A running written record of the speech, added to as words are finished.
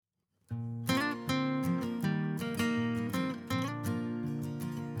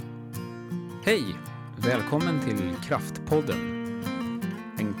Hej! Välkommen till Kraftpodden.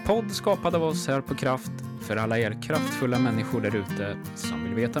 En podd skapad av oss här på Kraft för alla er kraftfulla människor där ute som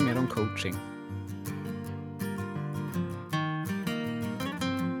vill veta mer om coaching.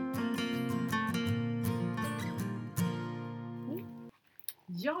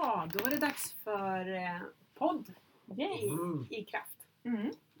 Ja, då är det dags för podd i Kraft.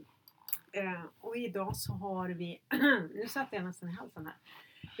 Mm. Och idag så har vi, nu satt jag nästan i halsen här.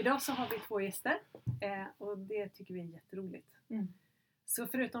 Idag så har vi 2 gäster och det tycker vi är jätteroligt. Mm. Så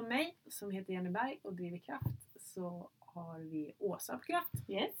förutom mig som heter Jenny Berg och driver Kraft så har vi Åsa på Kraft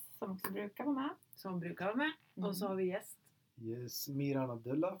Yes, som också brukar vara med. som brukar vara med. Och så har vi gäst. Yes, Miran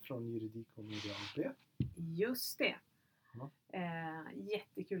Abdullah från Juridik och Media AP. Just det. Ja.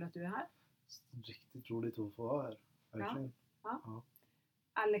 Jättekul att du är här. Riktigt roligt att få vara här. Verkligen.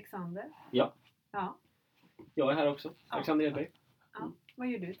 Alexander. Ja, Ja. jag är här också. Alexander Edberg. Ja. Vad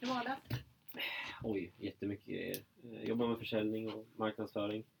gör du till vardags? Oj, jättemycket grejer. Jobbar med försäljning och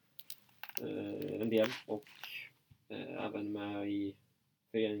marknadsföring. En del. Och även med i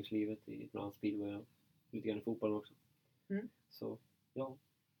föreningslivet i bland annat speedway och lite grann i fotbollen också. Mm. Så, ja.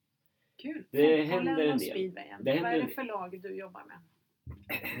 Kul. Det Fotbollen händer en och del. speedwayen. Det Vad händer är en det för lag du jobbar med?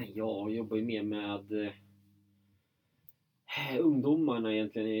 Jag jobbar ju mer med ungdomarna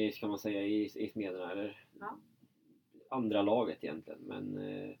egentligen kan man säga i Smederna. Eller Ja. andra laget egentligen. Men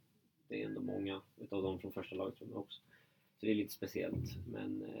det är ändå många utav dem från första laget också. Så det är lite speciellt.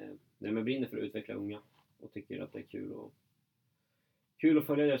 Men jag brinner för att utveckla unga. Och tycker att det är kul att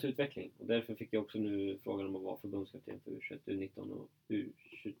följa deras utveckling. Och därför fick jag också nu frågan om att vara förbundskapten för U21, U19 och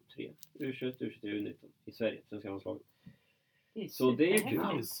U23. U21, U23 och U19 i Sverige. Svenska landslaget. Så det är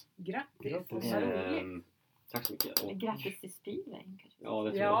kul. Nice. Grattis. Grattis. Vad roligt. Tack så mycket. Och, Grattis till speedwayen kanske. ja, det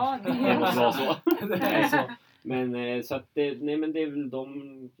tror Ja, jag. det Det måste vara så. Det är så. Men så att men det är väl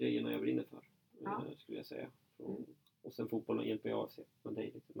de grejerna jag brinner för. Ja. Skulle jag säga. Och sen fotbollen hjälper jag AFC. Men det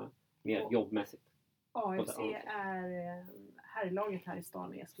är lite mer jobbmässigt. AFC är herrlaget här i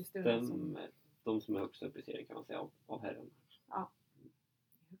stan i Eskilstuna. De som är högst upp i serien kan man säga av herren.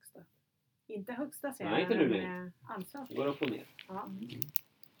 Högsta. Inte högsta serien, Nej, inte nu men längre. allsvenskan. Går upp och ner. Ja.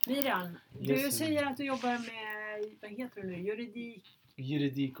 Miriam, du Yes. säger att du jobbar med, vad heter du nu, juridik.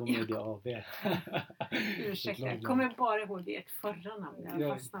 Juridik och Media AB. Ursäkta, jag kommer bara ihåg ert förra namn. Jag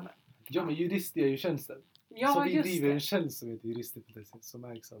Ja. fastnade. Ja, men jurist är ju tjänsten. Ja, så vi just driver det. en tjänst som heter Jurister.se som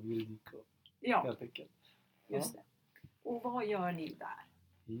ägs av Juridik och Ja, helt enkelt. just det. Och vad gör ni där?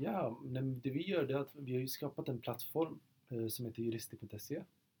 Ja, men det vi gör det är att vi har ju skapat en plattform som heter Jurister.se.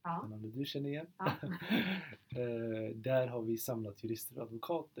 Ja. Den du känner igen. Ja. Där har vi samlat jurister och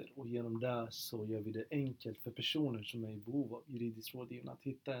advokater och genom det så gör vi det enkelt för personer som är i behov av juridisk rådgivning att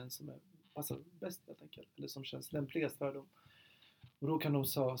hitta en som passar bäst helt enkelt, eller som känns lämpligast för dem. Och då kan de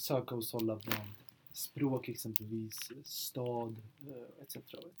söka och sålla bland språk exempelvis, stad etc.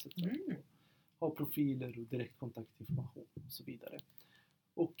 Ha profiler och direktkontaktinformation och så vidare.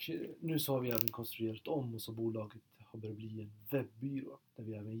 Och nu så har vi även konstruerat om och så bolaget har börjat bli en webbyrå där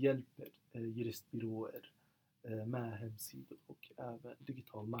vi även hjälper juristbyråer med hemsidor och även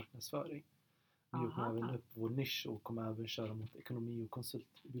digital marknadsföring. Vi öppnar även upp vår nisch och kommer även köra mot ekonomi- och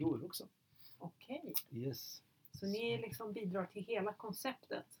konsultbyråer också. Okej, Yes. så ni liksom bidrar till hela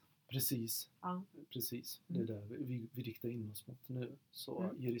konceptet? Precis. Ja. Precis. Det är där vi riktar in oss mot nu. Så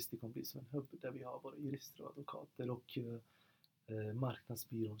jurister kommer bli som en hubb där vi har våra jurister och advokater och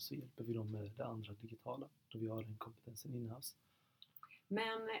marknadsbyrån så hjälper vi dem med det andra digitala då vi har den kompetensen in-house.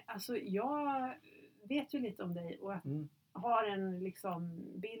 Men alltså jag vet ju lite om dig och att har en liksom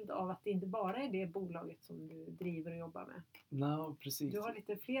bild av att det inte bara är det bolaget som du driver och jobbar med. No, precis. Du har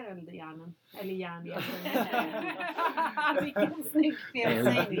lite fler eldhjärnor. Eller järn. Vilken snygg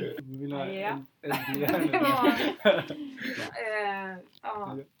felsägning. Mina Ja.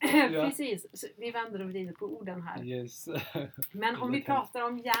 Ja, precis. Så vi vänder och vrider på orden här. Yes. Men om vi pratar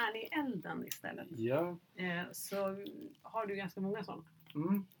om järn i elden istället. Ja. Så har du ganska många sådana.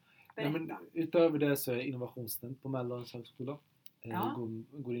 Ja, men utöver det så är jag innovationsstudent på Mälardalens högskola. Ja.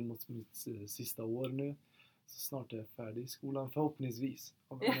 Går in mot mitt sista år nu. Så snart är jag färdig i skolan förhoppningsvis.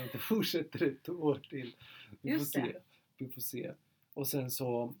 Om jag inte fortsätter ett år till. Vi får se. Och sen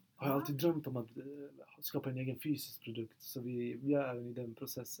så har jag alltid drömt om att skapa en egen fysisk produkt. Så vi är även i den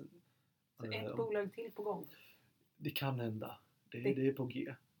processen. Så ett bolag till på gång. Det kan hända. Det är på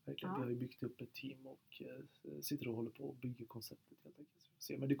G. Verkligen. Ja. Vi har ju byggt upp ett team och sitter och håller på att bygga konceptet helt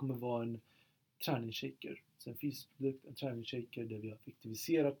enkelt. Men det kommer vara en träningsshaker. Så en fysisk produkt, en träningsshaker där vi har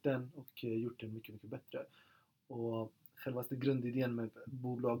effektiviserat den och gjort den mycket, mycket bättre. Och självaste grundidén med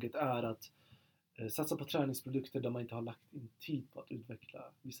bolaget är att satsa på träningsprodukter där man inte har lagt in tid på att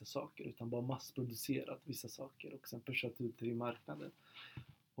utveckla vissa saker utan bara massproducerat vissa saker och sen pushat ut det i marknaden.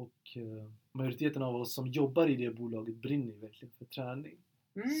 Och majoriteten av oss som jobbar i det bolaget brinner verkligen för träning.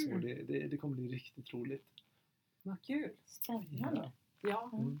 Så det kommer bli riktigt roligt. Vad kul. Spännande. Ja.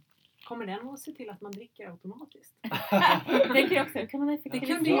 Mm. Kommer den att se till att man dricker automatiskt? Det kan jag också. Kan man effektivisera?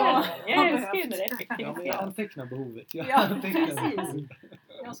 Det kunde jag Jag ha älskar ju behövt. när det Ja, men jag effektiviseras. antecknar behovet. Jag Ja, antecknar precis. behovet.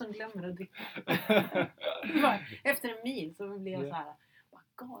 Jag som glömmer att dricka. Efter en mil så blir jag så här, vad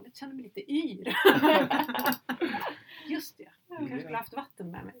galet, känner mig lite yr. Just det, jag kanske skulle haft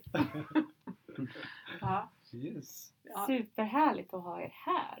vatten med mig. Ja. Yes. Ja, Superhärligt att ha er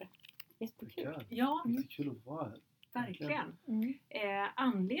här. Jättekul. Tackar. ja, Jättekul att vara här. verkligen. Mm.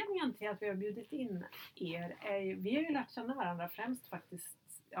 Anledningen till att vi har bjudit in er är ju, vi har ju lärt känna varandra främst faktiskt.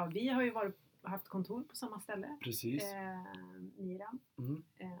 Ja, vi har ju haft kontor på samma ställe. Precis. Miriam Mm,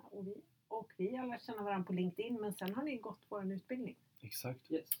 och vi. Och vi har lärt känna varandra på LinkedIn, men sen har ni gått på en utbildning.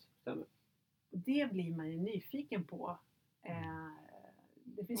 exakt. Yes, stämmer. Och det blir man ju nyfiken på.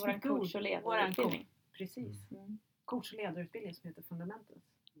 Det finns Våran mycket coach och ledarutbildning. Precis. Mm. Coach och ledarutbildning som heter Fundamentals.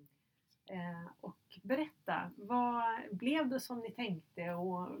 Och berätta, vad blev det som ni tänkte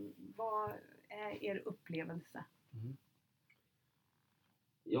och vad är er upplevelse? Mm.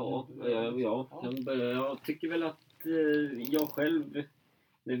 Ja, jag tycker väl att jag själv,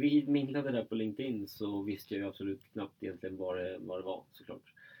 när vi minglade där på LinkedIn så visste jag ju absolut knappt egentligen vad det var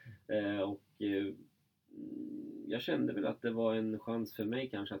såklart. Jag kände väl att det var en chans för mig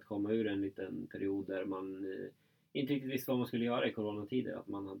kanske att komma ur en liten period där man inte riktigt visste vad man skulle göra i coronatider. Att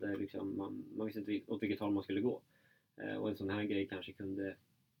man hade liksom, man visste inte åt vilket håll man skulle gå. Och en sån här grej kanske kunde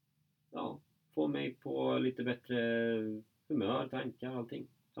få mig på lite bättre humör, tankar, allting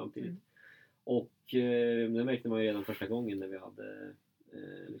samtidigt. Mm. Och det märkte man ju redan första gången när vi hade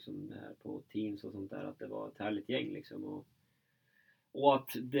liksom det här på Teams och sånt där, att det var ett härligt gäng liksom. Och att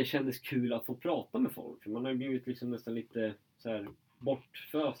det kändes kul att få prata med folk. För man har blivit liksom nästan lite så här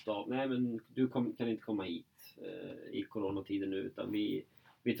bortföst av, nej men du kan inte komma hit i coronatiden nu, utan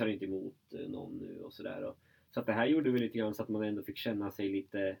vi tar inte emot någon nu och sådär. Så att det här gjorde väl lite grann så att man ändå fick känna sig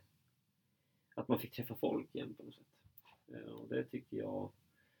lite, att man fick träffa folk igen på något sätt. Och det tycker jag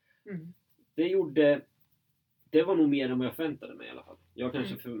det var nog mer än vad jag förväntade mig i alla fall. Jag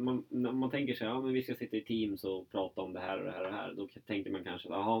kanske, när man tänker sig, men vi ska sitta i Teams och prata om det här och det här och det här. Då tänker man kanske,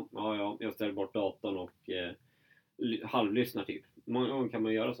 jag ställer bort datorn och halvlyssnar typ. Många gånger kan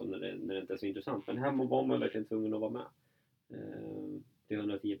man göra så när det inte är så intressant. Men här var man verkligen tvungen att vara med. Till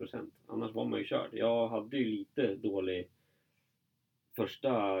 110%. Annars var man ju körd. Jag hade ju lite dålig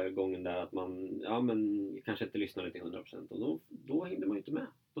första gången där att man kanske inte lyssnade till 100%. Och då hängde man ju inte med.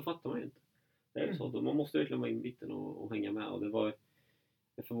 Då fattar man ju inte. Det är så. Man måste verkligen vara inbiten och hänga med. Och det var, jag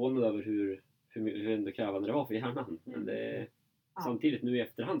är förvånad över hur ändå krävande det var för hjärnan. Men samtidigt nu i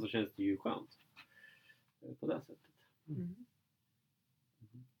efterhand så känns det ju skönt. På det sättet.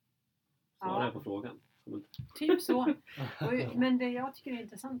 Svarar jag på frågan? Typ så. Men det jag tycker är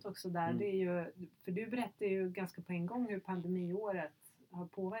intressant också där, det är ju, för du berättade ju ganska på en gång hur pandemiåret har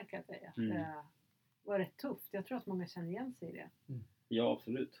påverkat dig. Att det var rätt tufft. Jag tror att många känner igen sig i det. Ja,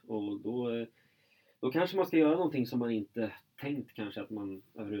 absolut. Och då kanske man ska göra någonting som man inte tänkt kanske att man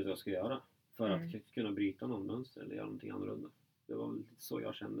överhuvudtaget ska göra. För att kunna bryta någon mönster eller göra någonting annorlunda. Det var lite så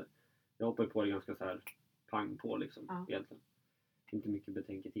jag kände. Jag hoppade på det ganska så här pang på liksom, egentligen. Inte mycket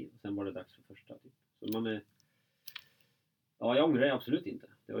betänketid. Sen var det dags för första typ. Så man är... Ja, jag ångrar det absolut inte.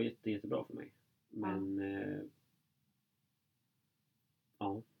 Det var jättebra för mig. Men...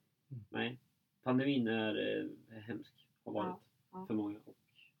 Nej. Pandemin är hemsk. Har varit för många.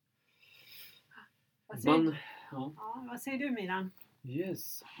 Och vad säger du, Miran?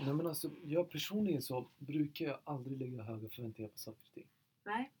 Yes. Nej, men alltså, jag personligen så brukar jag aldrig lägga höga förväntningar på saker och ting.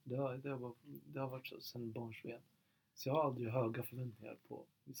 Nej. Det har varit så sedan barnsben. Så jag har aldrig höga förväntningar på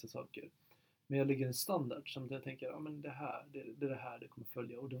vissa saker. Men jag lägger en standard som jag tänker, men det här det kommer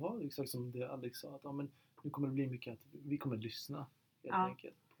följa. Och det var exakt som det Alex sa, att men nu kommer det bli mycket att vi kommer lyssna helt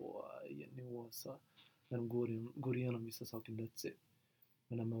enkelt på nivå så när de går igenom vissa saker, that's it.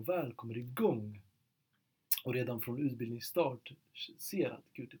 Men när man väl kommer igång och redan från utbildningsstart ser att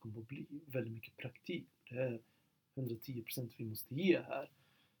det kommer att bli väldigt mycket praktik. Det är 110% vi måste ge här.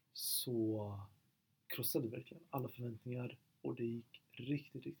 Så krossade verkligen alla förväntningar och det gick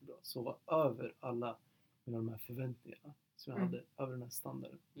riktigt, riktigt bra. Så var över alla de här förväntningarna som jag hade, över den här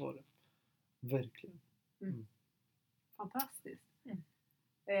standarden var det. Verkligen. Fantastiskt.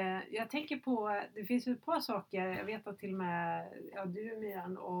 Jag tänker på, det finns ju ett par saker, jag vet att till och med du,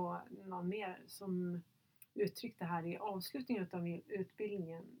 Miran, och någon mer som uttryckte här i avslutningen av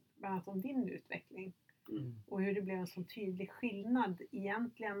utbildningen, bland annat om din utveckling. en sån tydlig skillnad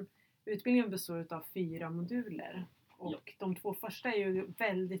egentligen. Utbildningen består av 4 moduler. Och de 2 första är ju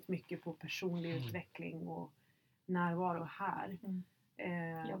väldigt mycket på personlig utveckling och närvaro här.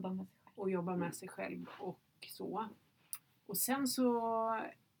 Jobba med sig själv och så. Och sen så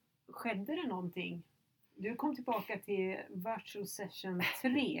skedde det någonting. Du kom tillbaka till Virtual Session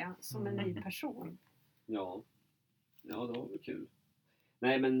 3 som en ny person. Ja, det var väl kul.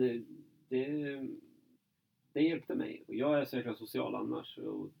 Nej, men det hjälpte mig. Och jag är så jäkla social annars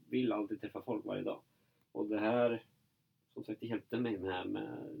och vill alltid träffa folk varje dag. Och det här, som sagt, det hjälpte mig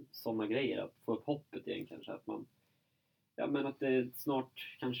med sådana grejer. Att få upp hoppet igen kanske. Att man, ja, men att det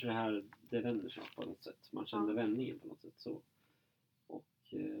snart kanske det vänder sig på något sätt. Man kände vändningen på något sätt. Så.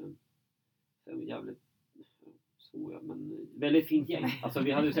 Och det var jävligt men väldigt fint gäng. Alltså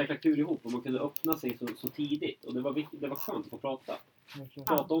vi hade ju så jäkla kul ihop och man kunde öppna sig så tidigt. Och det var skönt att få prata.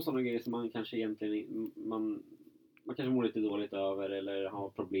 Prata om sådana grejer som man kanske egentligen man kanske mår lite dåligt över eller har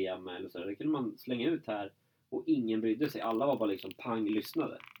problem med eller så. Det kunde man slänga ut här och ingen brydde sig. Alla var bara liksom pang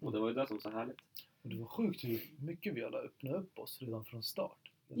lyssnade. Och det var ju det som var så härligt. Och det var sjukt hur mycket vi alla öppnade upp oss redan från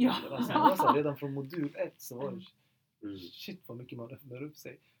start. Ja. Alltså, redan från modul 1 så var det shit vad mycket man öppnar upp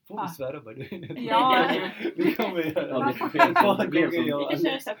sig. Får vi svära bara du? Ja. Det kommer vi göra. Ja, det blev som... Vi kan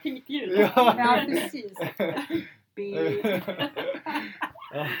köra såhär pipljud. Ja, precis.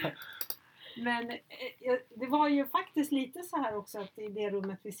 Men det var ju faktiskt lite så här också att i det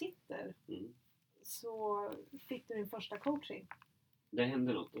rummet vi sitter så fick du din första coaching. Det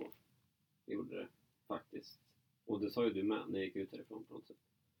hände något då. Det gjorde det faktiskt. Och det sa ju du med när jag gick ut härifrån på något sätt.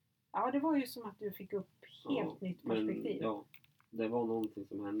 Ja, det var ju som att du fick upp helt nytt perspektiv. Men, det var någonting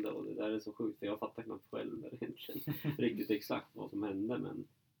som hände och det där är så sjukt för jag fattar knappt själv egentligen riktigt exakt vad som hände, men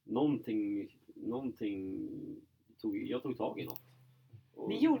någonting jag tog tag i något.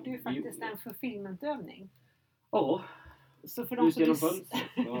 Och vi gjorde ju faktiskt en fulfillmentövning. Ja. Så för de som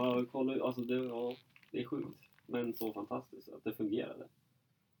alltså det är sjukt, men så fantastiskt att det fungerade.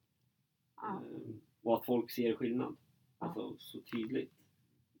 Ja. Och att folk ser skillnad. Alltså så tydligt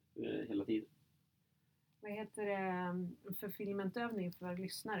hela tiden. Vad heter det? En fulfillmentövning för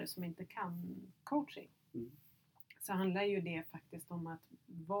lyssnare som inte kan coaching. Så handlar ju det faktiskt om att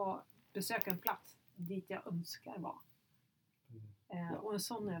besöka en plats dit jag önskar vara. Och en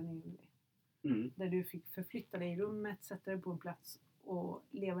sån övning gjorde vi. Där du fick förflytta dig i rummet, sätta dig på en plats och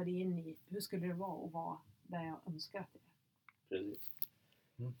leva dig in i hur skulle det vara att vara där jag önskar att det är. Precis.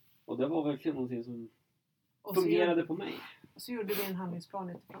 Och det var verkligen någonting som fungerade på mig. Och så gjorde vi en handlingsplan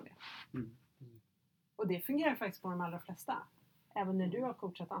utifrån det. Och det fungerar faktiskt på de allra flesta. Även när du har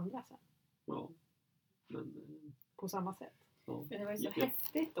coachat andra sen. Ja. Men, på samma sätt. Ja. Men det var ju så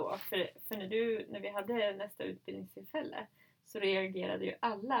häftigt då. För när vi hade nästa utbildningstillfälle så reagerade ju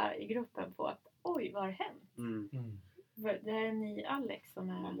alla i gruppen på att oj, vad har hänt? Det är ni Alex som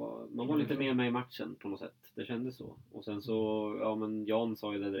är... Man var lite med mig i matchen på något sätt. Det kändes så. Och sen så, men Jan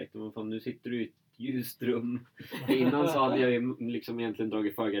sa ju det direkt. Men fan, nu sitter du i ett ljust rum. Innan så hade jag ju liksom egentligen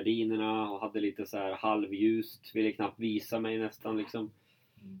dragit för gardinerna och hade lite så här halvljust. Ville knappt visa mig nästan liksom.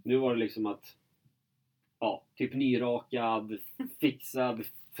 Nu var det liksom att typ nyrakad, fixad,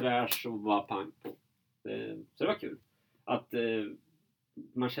 fräsch och bara pang på. Så det var kul. Att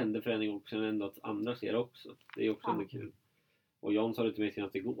man kände förändring också ändå att andra ser också. Det är också ändå kul. Och Jan sa det till mig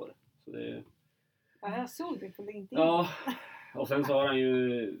senast igår. Så det... Ja, jag såg det på LinkedIn. Ja, och sen så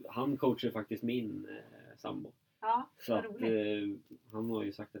har han coachar faktiskt min sambo. Ja, så att han har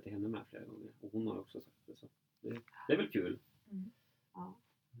ju sagt det till henne med flera gånger. Och hon har också sagt det. Så det är väl kul. Ja.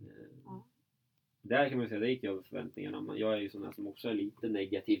 Där kan man säga, det gick över förväntningarna. Men jag är ju sån här som också är lite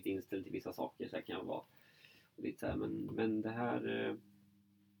negativt inställd till vissa saker. Så här kan jag vara lite så här, men det här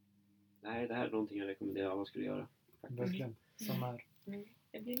är någonting jag rekommenderar alla skulle göra. Verkligen, som är.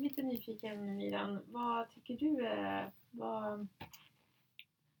 Jag blir lite nyfiken, Miran. Vad tycker du vad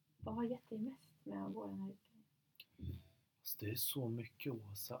har gett dig mest med vår här utbildning? Det är så mycket,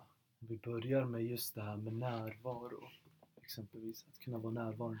 Åsa. Om vi börjar med just det här med närvaro. Exempelvis att kunna vara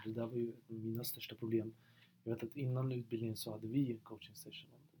närvarande. Det där var ju mina största problem. Jag vet att innan utbildningen så hade vi en coaching session.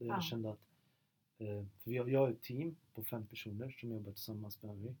 Där jag kände att för jag har ett team på 5 personer som jobbar tillsammans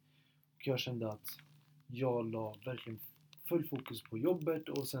med mig. Och jag kände att jag la verkligen full fokus på jobbet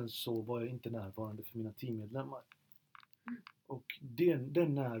och sen så var jag inte närvarande för mina teammedlemmar. Och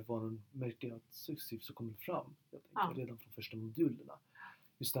den närvaron märkte jag att successivt så kommer fram. Jag tänkte redan från första modulerna.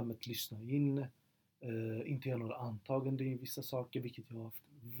 Just det här med att lyssna in. Inte göra några antaganden i vissa saker, vilket jag har haft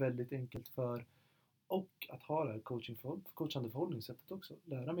väldigt enkelt för. Och att ha det här coachande förhållningssättet också.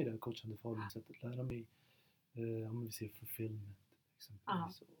 Lära mig det här coachande förhållningssättet. Lära mig vi ser fulfillment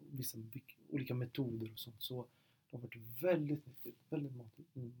exempelvis. Vissa olika metoder och sånt. Så Det har varit väldigt nyttigt. Väldigt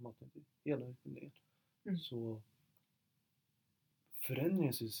matnyttigt. Hela utbildningen. Så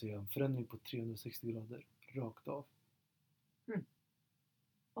förändringen så att säga. En förändring på 360 grader. Rakt av.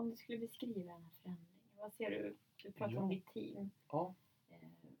 Om du skulle beskriva den här förändringen. Vad ser du? Du pratar om ditt team. Ja.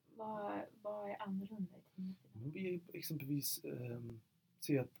 Vad är annorlunda i teamet idag? Men vi exempelvis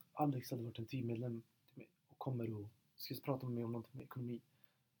ser att Alex hade varit en teammedlem till mig och kommer och ska prata med mig om någonting med ekonomi.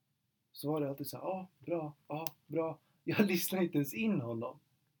 Så var det alltid så här, bra. Jag lyssnade inte ens in honom.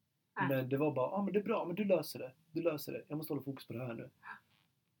 Men det var bara, men det är bra, men du löser det. Jag måste hålla fokus på det här nu.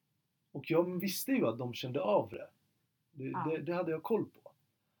 Och jag visste ju att de kände av det. Det hade jag koll på.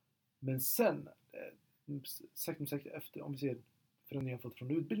 Men sen, sagt efter, om vi ser förändringen jag fått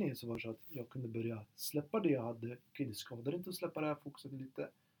från utbildningen, så var det så att jag kunde börja släppa det jag hade. Okej, det skadade inte att släppa det här fokuset lite.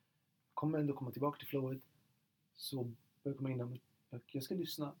 Kommer ändå komma tillbaka till flowet. Så börjar jag komma in och jag ska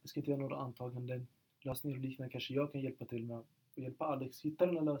lyssna. Jag ska inte göra några antaganden. Lösningar och liknande kanske jag kan hjälpa till med. Och hjälpa Alex hitta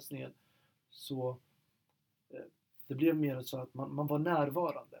den här lösningen. Så det blev mer så att man var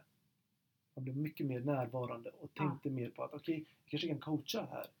närvarande. Man blev mycket mer närvarande och tänkte mer på att okej, jag kanske kan coacha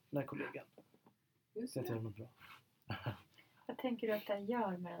här, den här kollegan. Just så att det. jag gör något bra. Vad tänker du att det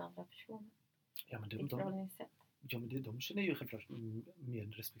gör med den andra personen? Ja, men Ditt förhållningssätt? de känner ju självklart mer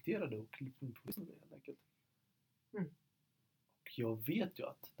respekterade och lyssnade helt enkelt. Och jag vet ju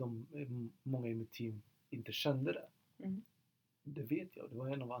att många i mitt team inte kände det. Det vet jag. Det var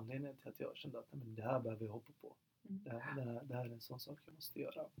en av anledningarna till att jag kände att det här behöver jag hoppa på. Det här är en sån sak jag måste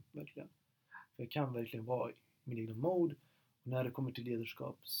göra. Verkligen. För jag kan verkligen vara i min egen mode. Och när det kommer till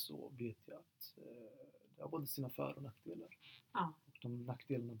ledarskap så vet jag att det har både sina för- och nackdelar. Och de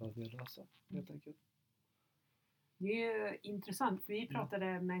nackdelarna behöver jag lösa. Helt enkelt. Det är ju intressant. För vi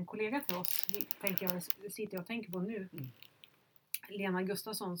pratade med en kollega till oss. Sitter jag och tänker på nu. Lena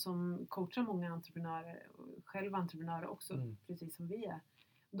Gustafsson som coachar många entreprenörer. Och själv entreprenörer också. Precis som vi är.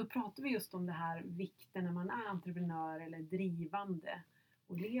 Och då pratar vi just om det här vikten när man är entreprenör eller drivande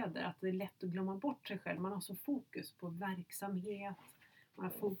och leder. Att det är lätt att glömma bort sig själv. Man har så fokus på verksamhet. Man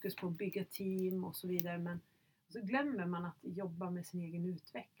har fokus på att bygga team och så vidare. Men så glömmer man att jobba med sin egen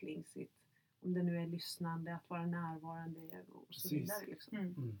utveckling. Om det nu är lyssnande, att vara närvarande och så vidare.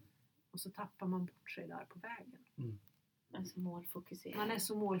 Liksom. Och så tappar man bort sig där på vägen. Man är så målfokuserad. Man är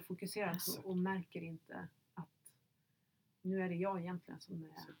så målfokuserad och märker inte att nu är det jag egentligen som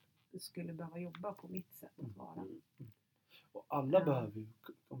skulle behöva jobba på mitt sätt att vara. Och alla behöver ju,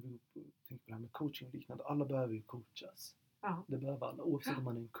 om vi tänker på det här med coaching och liknande, alla behöver ju coachas. Det behöver alla, oavsett om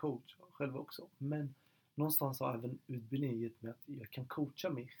man är en coach själv också. Men någonstans har även utbildningen gett mig att jag kan coacha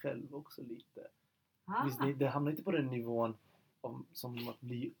mig själv också lite. Visst, det hamnar inte på den nivån som att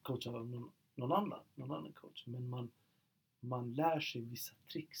bli coachad av någon annan coach. Men man lär sig vissa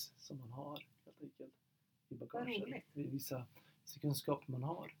tricks som man har helt enkelt i bagaget. Vissa kunskaper man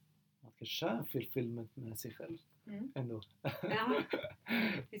har. Man kan köra filmen med sig själv ändå. Ja,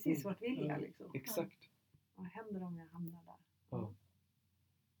 precis vart vill jag liksom. Exakt. Vad händer om jag hamnar där? Ja.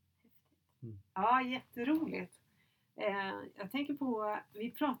 Ja, jätteroligt. Jag tänker på,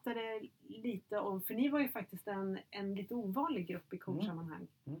 vi pratade lite om, för ni var ju faktiskt en lite ovanlig grupp i coachsammanhang.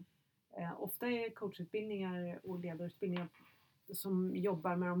 Ofta är coachutbildningar och ledarutbildningar som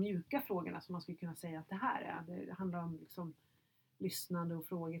jobbar med de mjuka frågorna som man skulle kunna säga att det här är. Det handlar om liksom lyssnande och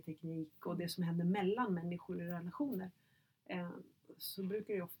frågeteknik och det som händer mellan människor i relationer. Så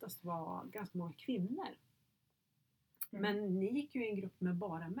brukar det oftast vara ganska många kvinnor. Men ni gick ju i en grupp med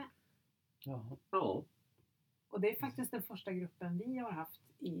bara män. Ja. Och det är faktiskt den första gruppen vi har haft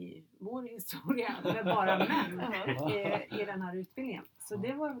i vår historia med bara män i den här utbildningen. Så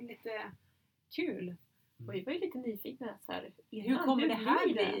det var väl lite kul. Och vi var ju lite nyfikna så här. Hur kommer det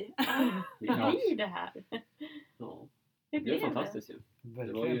här bli? Hur blir det här? Ja. Det är fantastiskt ju.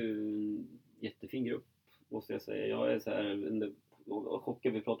 Det var ju en jättefin grupp, måste jag säga. Jag är så här,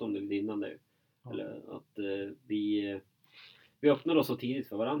 chockad, vi pratade om det lite innan där. Eller att vi öppnade oss så tidigt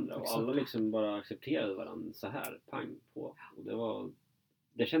för varandra och alla liksom bara accepterade varandra så här, pang på. Och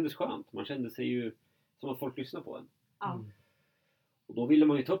det kändes skönt. Man kände sig ju som att folk lyssnar på en. Och då ville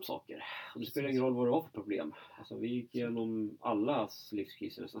man ju ta upp saker. Och det spelar ingen roll vad det var för problem. Alltså vi gick igenom allas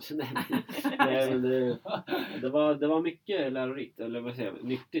livskriser nästan. Det var mycket lärorikt, eller vad säger jag,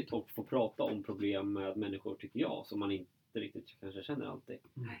 nyttigt att få prata om problem med människor, tycker jag, som man inte riktigt kanske känner alltid.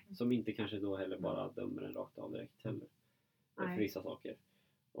 Som inte kanske då heller bara dömer en rakt av direkt heller. För vissa saker.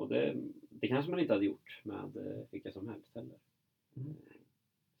 Och det kanske man inte hade gjort med vilka som helst heller.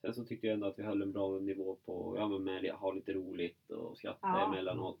 Sen så tyckte jag ändå att vi höll en bra nivå på med ha lite roligt och skratta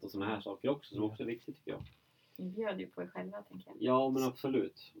emellanåt och såna här saker också, som också är viktigt, tycker jag. Ni bjöd ju på er själva, tänker jag. Ja, men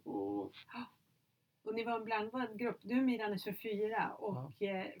absolut. Och Och ni var en blandad grupp. Du Miran är 24 och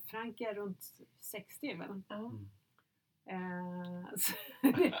Frank är runt 60 väl? Ja. Så,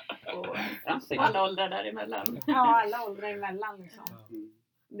 Och alla åldrar däremellan. ja, alla åldrar emellan liksom. Ja.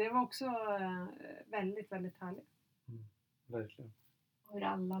 Det var också väldigt, väldigt härligt. Verkligen. Och hur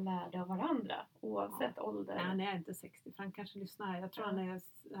alla lärde av varandra oavsett ålder. Nej, han är inte 60. Frank kanske lyssnar. Jag tror han är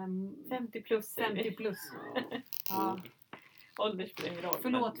 50 plus. 50 plus. Ja. Ålder spelar ingen roll.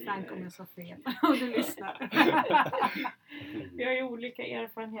 Förlåt Frank om jag sa fel. Om du lyssnar. Vi har ju olika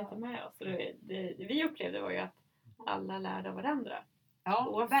erfarenheter med oss. Det vi upplevde var ju att alla lärde av varandra. Ja,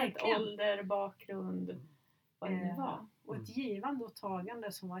 Oavsett verkligen. ålder, bakgrund, vad det var. Och ett givande och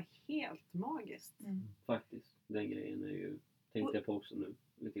tagande som var helt magiskt. Faktiskt. Den grejen är ju, tänkte jag på också nu,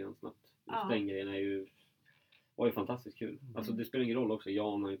 lite grann snabbt. Ja. Den grejen är ju, var ju fantastiskt kul. Alltså det spelar ingen roll också.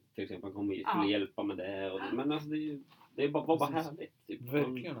 Jan till exempel, han kom och skulle hjälpa med det. Och, men alltså det var bara härligt. Typ.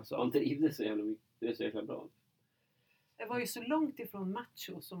 Verkligen alltså. Man trivdes så jävla mycket. Det är så jäkla bra. Det var ju så långt ifrån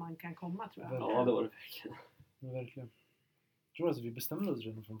macho som man kan komma tror jag. Ja, det var det verkligen. Verkligen. Jag tror alltså vi bestämde oss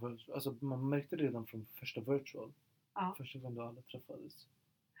redan från virtual. Alltså man märkte det redan från första virtual. Ja. Första gången då alla träffades.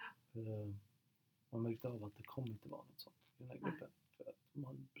 Man märkte av att det kommer inte vara något sånt i den här gruppen. För att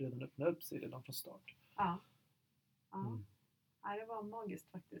man redan öppnade upp sig redan från start. Ja. Ja, det var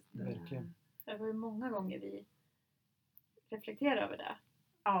magiskt faktiskt. Verkligen. Det var ju många gånger vi reflekterade över det.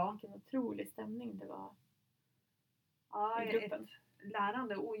 Ja. Vilken otrolig stämning det var Ja, i gruppen. ett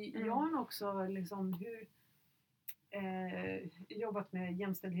lärande. Och jag har också liksom jobbat med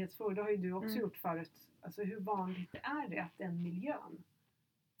jämställdhetsfrågor. Det har ju du också gjort förut. Alltså hur vanligt är det att den miljön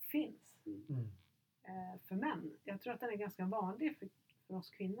finns för män? Jag tror att den är ganska vanlig för oss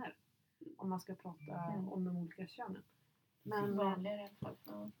kvinnor. Om man ska prata om de olika könen. Men, vanligare i alla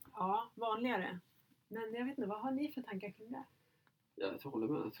fall. Ja, vanligare. Men jag vet inte, vad har ni för tankar kring det? Jag håller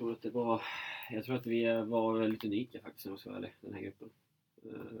med. Jag tror att vi var väldigt unika faktiskt, om jag ska vara ärlig, den här gruppen.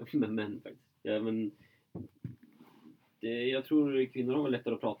 Men faktiskt. Ja, men jag tror kvinnor har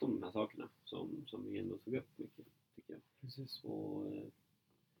lättare att prata om de här sakerna som vi ändå tog upp mycket, tycker jag. Precis. Och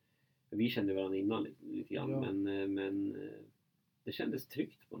vi kände varandra innan lite grann, Ja. men det kändes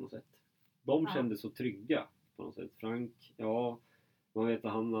tryggt på något sätt. De kände så trygga på något sätt. Frank, man vet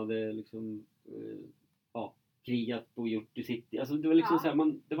att han hade liksom krigat och gjort det sitt. Alltså det var liksom så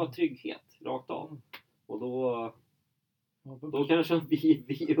här, det var trygghet rakt av. Och då kanske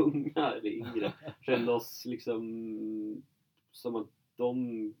vi unga eller yngre kände oss liksom som att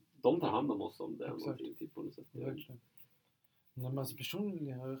de tar hand om oss om det. Typ, på något sätt. Verkligen. Men alltså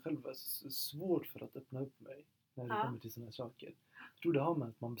personligen har jag själv svårt för att öppna upp mig när det kommer till sådana här saker. Jag tror det har med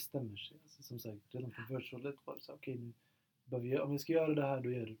att man bestämmer sig. Alltså, som sagt, redan på virtualet var det så okej, nu om jag ska göra det här,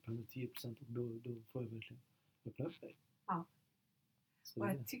 då gör det på 110% och då får jag verkligen öppna upp mig. Ja. Så och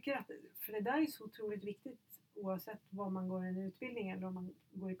jag tycker att, för det där är så otroligt viktigt oavsett vad man går i en utbildning eller om man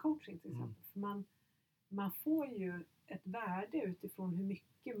går i coaching till exempel. För man får ju ett värde utifrån hur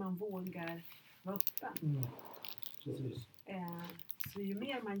mycket man vågar vara öppen. Precis. Så ju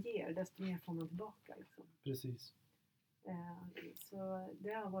mer man ger, desto mer får man tillbaka. Liksom. Precis. Så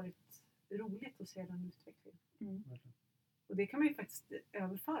det har varit roligt att se den utvecklingen. Verkligen. Och det kan man ju faktiskt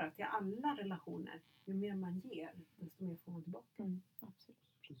överföra till alla relationer. Ju mer man ger, desto mer får man tillbaka. Absolut.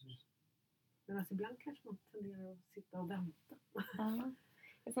 Precis. Men alltså ibland kanske man tenderar att sitta och vänta. Ja.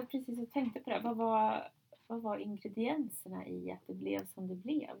 Jag satt precis och tänkte på det. Vad var ingredienserna i att det blev som det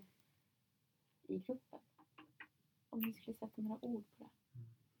blev i gruppen? Om ni skulle sätta några ord på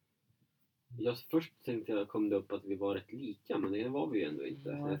det. Först tänkte jag kom det upp att vi var rätt lika, men det var vi ju ändå inte.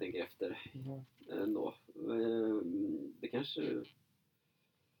 Ja. Jag tänker efter ändå. Det kanske...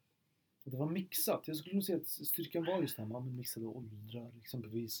 Det var mixat. Jag skulle nog säga att styrkan var just det här. Man mixade åldrar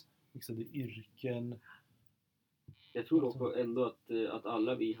exempelvis. Mixade yrken. Jag tror dock ändå att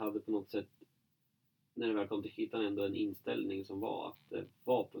alla vi hade på något sätt, när det väl kom till kritan, ändå en inställning som var att det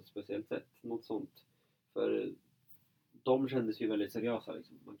var på ett speciellt sätt. Något sånt. För de kändes ju väldigt seriösa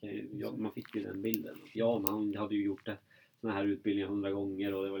liksom. Man fick ju den bilden. Ja, men han hade ju gjort såna här utbildningar 100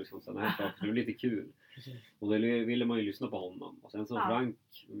 gånger och det var liksom såna här saker. Det var lite kul. Precis. Och då ville man ju lyssna på honom. Och sen så Frank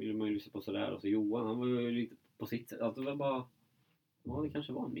ville man ju lyssna på sådär. Och så Johan, han var ju lite på sitt sätt. Alltså det var bara... Ja, det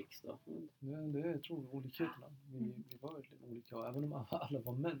kanske var en mix då. Jag tror olikheterna. Vi var verkligen olika. Och även om alla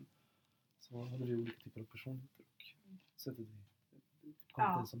var män så hade vi olika typer av personligheter. Och sättet vi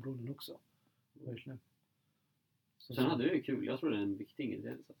kompetensområden också. Verkligen. Sen hade vi ju kul. Jag tror det är en viktig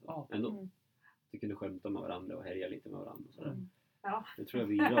ingrediens. Ja. Ändå. Vi kunde skämta med varandra och härja lite med varandra. Och sådär. Ja. Det tror jag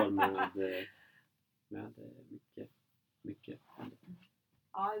bidrar med mycket.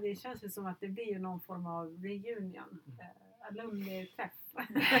 Ja, det känns ju som att det blir någon form av reunion. alumni-träff.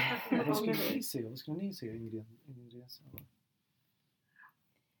 Vad skulle ni se i en resa?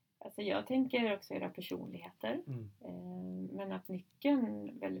 Alltså jag tänker också era personligheter. Men att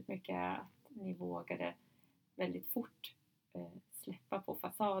nyckeln väldigt mycket är att ni vågade väldigt fort släppa på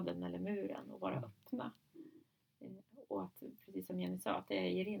fasaden eller muren och vara öppna. Och att, precis som Jenny sa, att det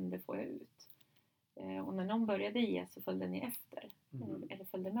jag ger in, det får jag ut. Och när någon började ge så följde ni efter. Eller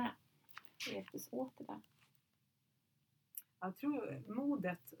följde med. Och hjälptes åt det där. Jag tror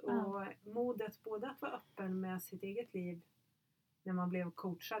modet både att vara öppen med sitt eget liv när man blev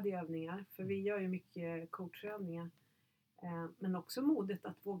coachad i övningar. För vi gör ju mycket coachövningar. Men också modet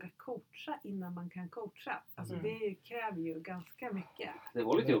att våga coacha innan man kan coacha. Alltså det kräver ju ganska mycket. Det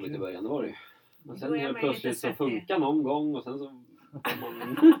var lite jobbigt i början, det var det ju. Men sen helt plötsligt så funkar någon gång och sen så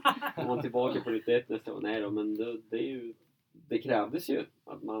kommer man tillbaka på lite ett nästa gång. Nej då, men det krävdes ju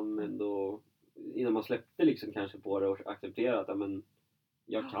att man ändå, innan man släppte liksom kanske på det och accepterade att men,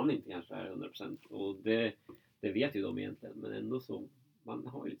 jag kan inte kanske det här 100%. Och det vet ju de egentligen, men ändå så, man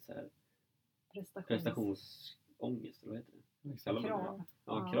har ju lite så här prestationsångest, eller vad heter det? Krav.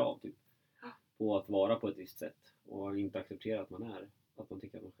 Ja, krav typ. På att vara på ett visst sätt och inte acceptera att man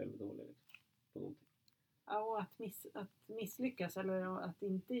tycker att man själv är dålig liksom, på någonting. Ja, och att misslyckas eller att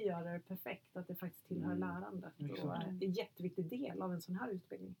inte göra det perfekt, att det faktiskt tillhör lärandet. Och är en jätteviktig del av en sån här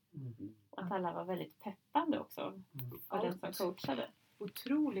utbildning. Och att alla var väldigt peppande också för den som coachade.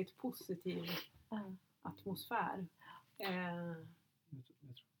 Otroligt positiv atmosfär.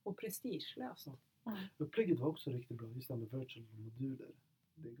 Och prestigelöst. Upplägget var också riktigt bra, just med virtual moduler.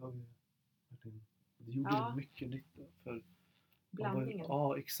 Det gav ju verkligen, det gjorde mycket nytta för blandningen.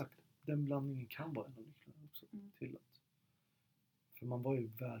 Ja, exakt. Den blandningen kan vara en av nycklarna också till att, för man var ju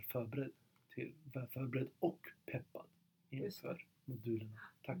väl förberedd och peppad inför modulerna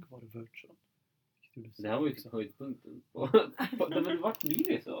tack vare virtual. Det här var ju typ höjdpunkten. Det vart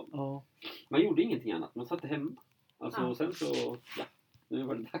det så. Ja. Man gjorde ingenting annat, man satt hemma. Alltså och sen så, nu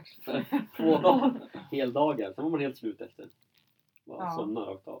var det dags för 2 heldagar. Sen var man helt slut efter. Somnar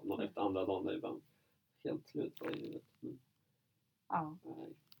rakt av. Efter andra dagen där ibland. Helt slut var det.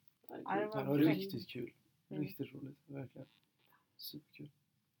 Det var riktigt kul. Riktigt roligt. Verkligen. Superkul.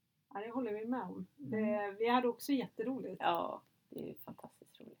 Ja, det håller vi med om. Vi hade också jätteroligt. Ja, det är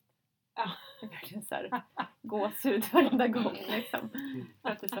fantastiskt roligt. Ja. Det är verkligen så här gåshud varenda gång liksom. För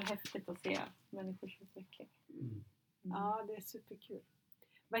att det är så häftigt att se människors utveckling. Ja, det är superkul.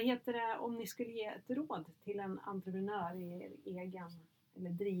 Vad heter det om ni skulle ge ett råd till en entreprenör i er egen eller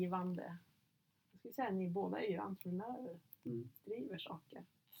drivande? Jag skulle säga att ni båda är ju entreprenörer. Driver saker,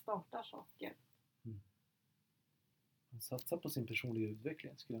 startar saker. Satsa på sin personliga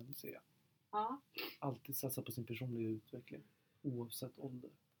utveckling skulle jag säga. Ja. Alltid satsa på sin personliga utveckling. Oavsett ålder.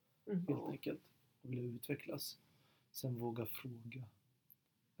 Helt enkelt. Och vilja utvecklas. Sen våga fråga.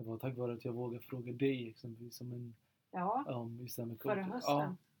 Det var tack vare att jag vågade fråga dig exempelvis som en förra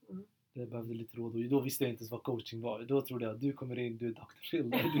hösten. Det behövde lite råd och då visste jag inte ens vad coaching var. Då trodde jag att du kommer in, du är Dr.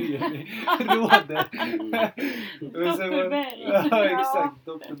 Schilder, du ger mig rådet. Dr. Berg. Ja, exakt.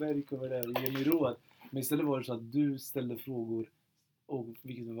 Dr. Berg kommer där och ger mig råd. Men istället var det så att du ställde frågor och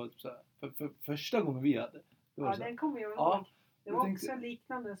vilket var så här, för första gången vi hade. Det var den kommer jag ihåg. Ja, det var också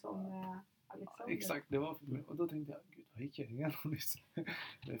liknande som Alexander. Exakt, det var för mig. Och då tänkte jag, gud, vad gick jag inga råd?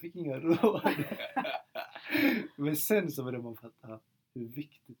 Jag fick inga råd. Men sen så började man fatta hur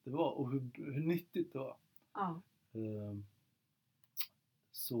viktigt det var och hur nyttigt det var.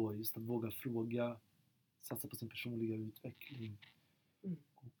 Så just att våga fråga, satsa på sin personliga utveckling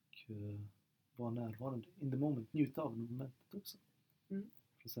och vara närvarande in the moment, njuta av momentet också.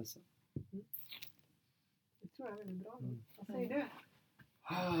 Processen. Det tror jag är väldigt bra. Vad säger du?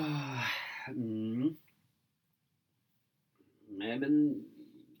 Nej, men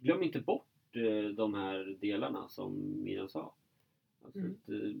glöm inte bort de här delarna som Miriam sa. Alltså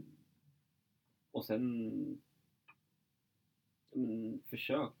och sen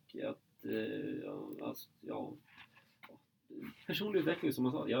försök att personlig utveckling som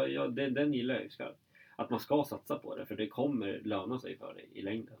man sa, den gillar jag skarpt. Att man ska satsa på det, för det kommer löna sig för dig i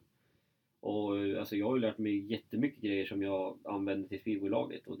längden. Och alltså jag har ju lärt mig jättemycket grejer som jag använder till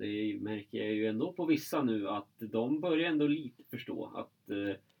skrivbolaget, och det märker jag ju ändå på vissa nu att de börjar ändå lite förstå att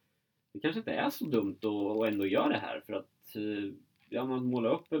det kanske inte är så dumt att ändå göra det här, för att man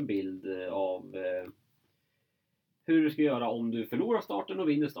målar upp en bild av hur du ska göra om du förlorar starten och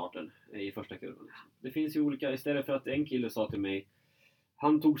vinner starten i första kurvan. Det finns ju olika, istället för att en kille sa till mig,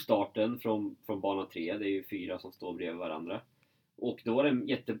 han tog starten från bana 3, det är ju 4 som står bredvid varandra. Och då var det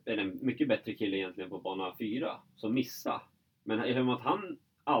en mycket bättre kille egentligen på bana 4 som missade. Men eftersom att han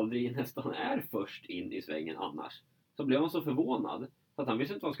aldrig nästan är först in i svängen annars, så blev han så förvånad att han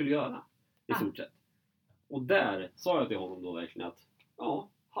visste inte vad han skulle göra i stort sett. Och där sa jag till honom då verkligen att ja,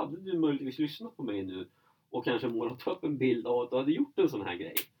 hade du möjligtvis lyssnat på mig nu och kanske målat upp en bild av att du hade gjort en sån här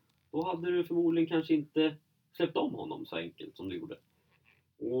grej, då hade du förmodligen kanske inte släppt om honom så enkelt som du gjorde.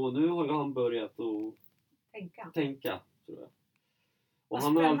 Och nu har han börjat att tänka, tror jag. Och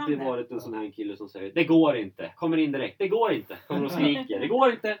han har alltid varit en sån här kille som säger det går inte, kommer in direkt, det går inte, kommer och skriker,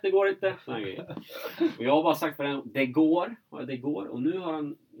 det går inte, såna här grejer. Och jag har bara sagt för honom, det går, och nu har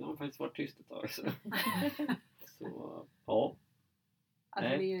han faktiskt varit tyst ett tag. Så ja. Alltså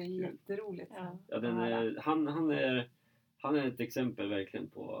det är ju jätteroligt. Ja, han är ett exempel verkligen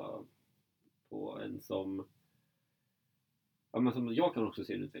på en som som jag kan också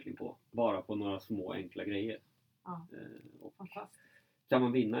se en utveckling på, bara på några små enkla grejer. Ja, och fantastiskt. kan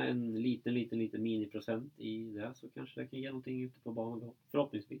man vinna en liten miniprocent i det, så kanske det kan ge någonting ute på banan då,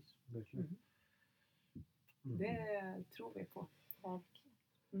 förhoppningsvis. Det tror vi på.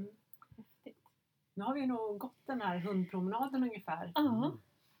 Häftigt. Nu har vi nog gått den här hundpromenaden ungefär. Ja,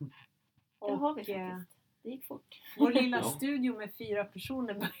 det har vi Och faktiskt. Det gick fort. vår lilla studio med 4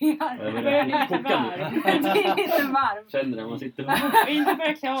 personer börjar börjar bli lite varm. Det är lite varmt. Känner det, man sitter Vi inte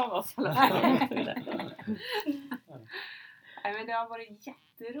börjar klä av oss. Nej, men det har varit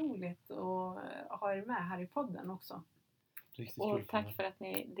jätteroligt att ha er med här i podden också. Riktigt Och kul. tack för att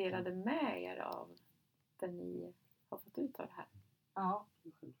ni delade med er av det ni har fått ut av det här. Ja.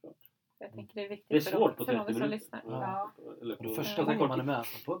 Jag tänker det är viktigt Det är svårt på för 30 de som minuter. lyssnar. Ja. Eller Och det första gången man är med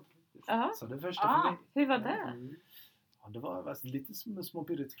på podd. Ja. Så det första för mig. Hur var det? Ja, det var alltså lite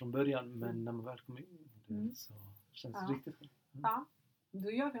småpirrigt från början, men när man väl kom in så känns det riktigt skönt. Ja,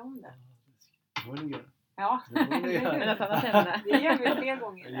 då gör vi om det. Det får ni göra. Ja, Men ett annat ämne. det gör vi fler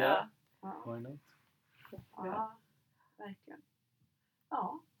gånger. Ja. Ja. Why not? Ja, verkligen.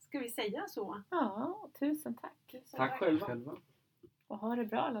 Ja, ska vi säga så? Ja, tusen tack. Tack själva. Och ha det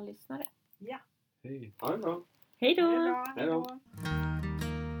bra alla lyssnare. Ja. Hej. Ha det bra. Hej Ha det då! bra. Hej då.